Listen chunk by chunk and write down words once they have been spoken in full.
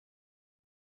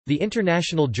The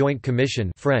International Joint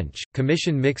Commission (French,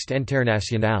 Commission Mixte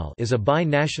Internationale) is a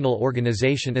bi-national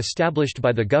organization established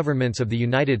by the governments of the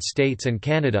United States and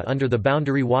Canada under the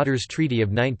Boundary Waters Treaty of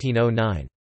 1909.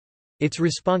 Its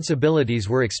responsibilities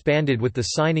were expanded with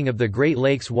the signing of the Great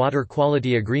Lakes Water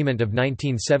Quality Agreement of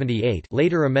 1978,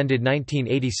 later amended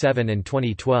 1987 and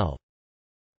 2012.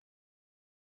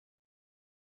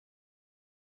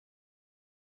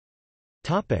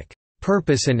 Topic: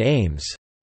 Purpose and aims.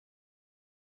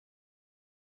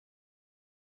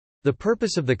 The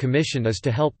purpose of the Commission is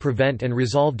to help prevent and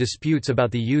resolve disputes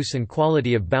about the use and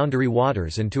quality of boundary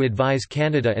waters and to advise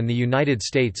Canada and the United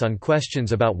States on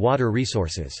questions about water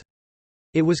resources.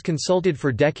 It was consulted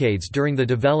for decades during the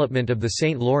development of the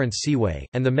St. Lawrence Seaway,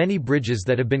 and the many bridges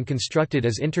that have been constructed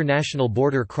as international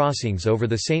border crossings over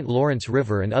the St. Lawrence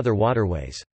River and other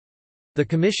waterways. The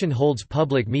Commission holds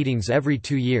public meetings every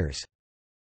 2 years.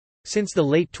 Since the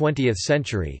late 20th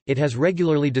century, it has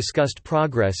regularly discussed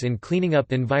progress in cleaning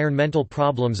up environmental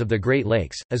problems of the Great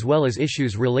Lakes, as well as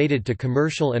issues related to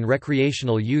commercial and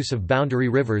recreational use of boundary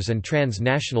rivers and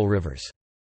trans-national rivers.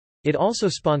 It also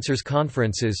sponsors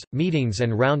conferences, meetings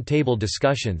and round-table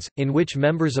discussions, in which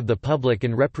members of the public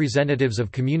and representatives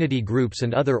of community groups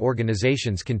and other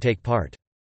organizations can take part.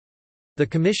 The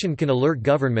Commission can alert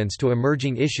governments to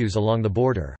emerging issues along the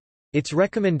border. Its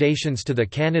recommendations to the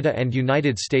Canada and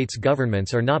United States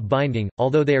governments are not binding,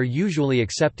 although they are usually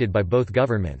accepted by both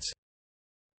governments.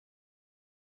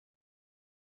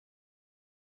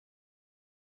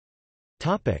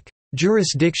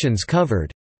 Jurisdictions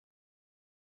covered.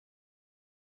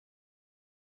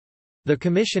 The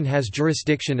Commission has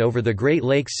jurisdiction over the Great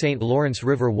Lakes St. Lawrence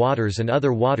River waters and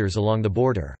other waters along the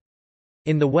border.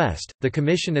 In the west, the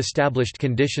Commission established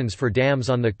conditions for dams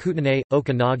on the Kootenay,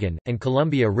 Okanagan, and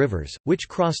Columbia rivers, which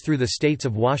cross through the states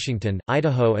of Washington,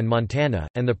 Idaho and Montana,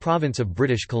 and the province of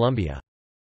British Columbia.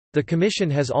 The Commission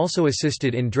has also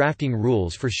assisted in drafting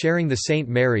rules for sharing the St.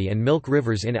 Mary and Milk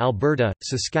Rivers in Alberta,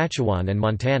 Saskatchewan and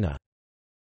Montana.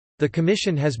 The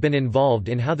Commission has been involved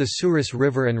in how the Souris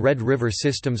River and Red River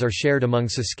systems are shared among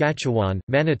Saskatchewan,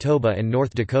 Manitoba and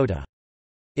North Dakota.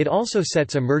 It also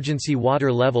sets emergency water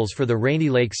levels for the Rainy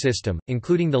Lake system,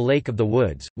 including the Lake of the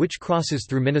Woods, which crosses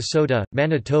through Minnesota,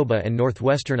 Manitoba and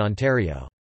northwestern Ontario.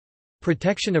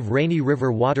 Protection of Rainy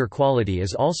River water quality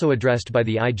is also addressed by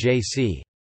the IJC.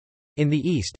 In the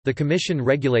east, the Commission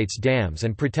regulates dams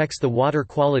and protects the water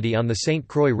quality on the St.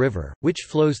 Croix River, which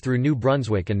flows through New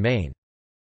Brunswick and Maine.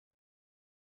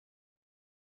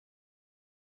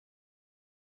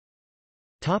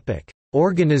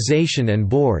 Organization and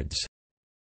boards.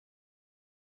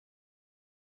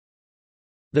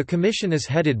 The Commission is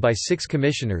headed by 6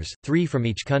 commissioners, 3 from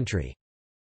each country.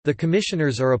 The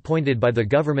commissioners are appointed by the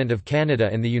Government of Canada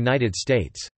and the United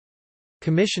States.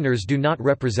 Commissioners do not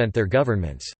represent their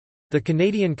governments. The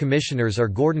Canadian commissioners are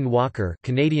Gordon Walker,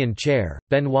 Canadian Chair,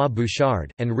 Benoit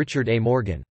Bouchard, and Richard A.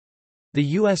 Morgan. The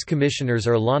U.S. commissioners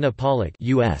are Lana Pollock,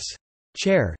 U.S.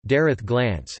 Chair, Dareth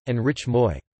Glantz, and Rich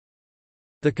Moy.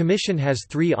 The Commission has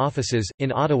 3 offices,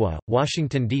 in Ottawa,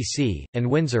 Washington, D.C., and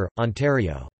Windsor,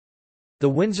 Ontario. The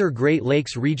Windsor Great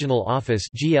Lakes Regional Office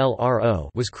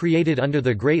was created under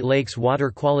the Great Lakes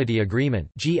Water Quality Agreement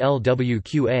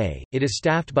 (GLWQA). It is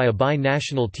staffed by a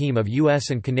bi-national team of U.S.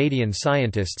 and Canadian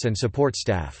scientists and support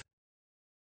staff.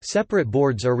 Separate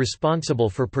boards are responsible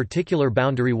for particular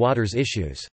boundary waters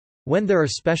issues. When there are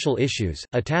special issues,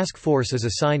 a task force is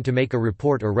assigned to make a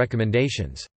report or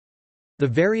recommendations. The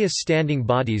various standing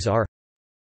bodies are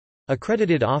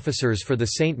accredited officers for the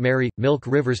St. Mary, Milk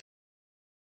Rivers,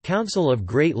 Council of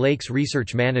Great Lakes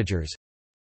Research Managers,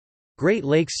 Great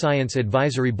Lakes Science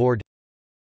Advisory Board,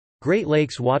 Great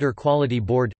Lakes Water Quality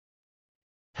Board,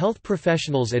 Health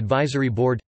Professionals Advisory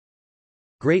Board,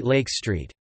 Great Lakes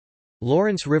St.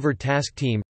 Lawrence River Task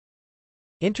Team,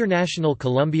 International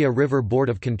Columbia River Board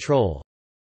of Control,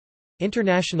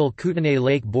 International Kootenay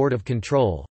Lake Board of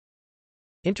Control,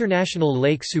 International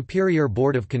Lake Superior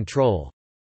Board of Control,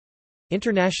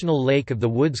 International Lake of the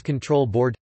Woods Control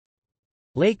Board,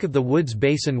 Lake of the Woods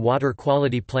Basin Water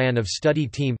Quality Plan of Study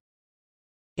Team,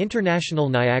 International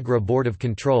Niagara Board of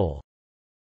Control,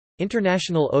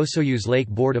 International Osoyoos Lake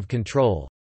Board of Control,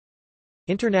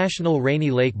 International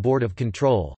Rainy Lake Board of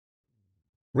Control,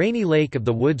 Rainy Lake of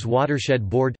the Woods Watershed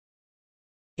Board,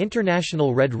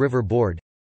 International Red River Board,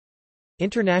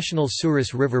 International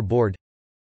Souris River Board,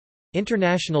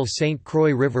 International St.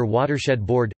 Croix River Watershed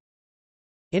Board,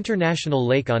 International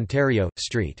Lake Ontario,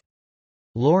 St.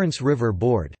 Lawrence River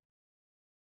Board.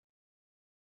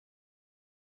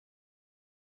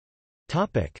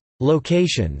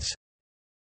 Locations.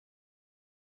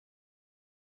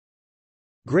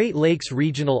 Great Lakes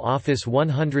Regional Office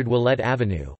 100 Willette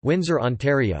Avenue, Windsor,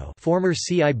 Ontario, former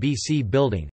CIBC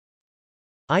building.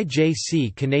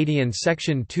 IJC Canadian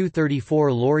Section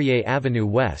 234 Laurier Avenue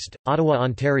West, Ottawa,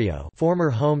 Ontario, former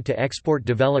home to Export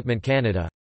Development Canada.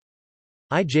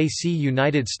 IJC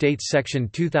United States Section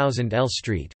 2000 L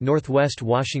Street, Northwest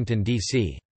Washington,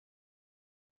 D.C.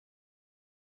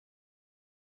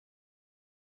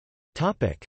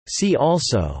 See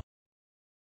also: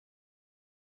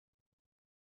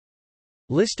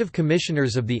 List of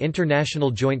Commissioners of the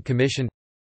International Joint Commission,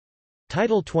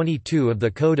 Title 22 of the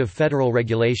Code of Federal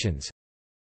Regulations,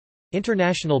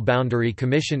 International Boundary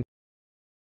Commission,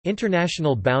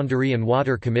 International Boundary and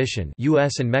Water Commission,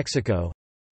 U.S. and Mexico,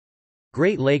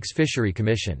 Great Lakes Fishery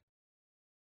Commission.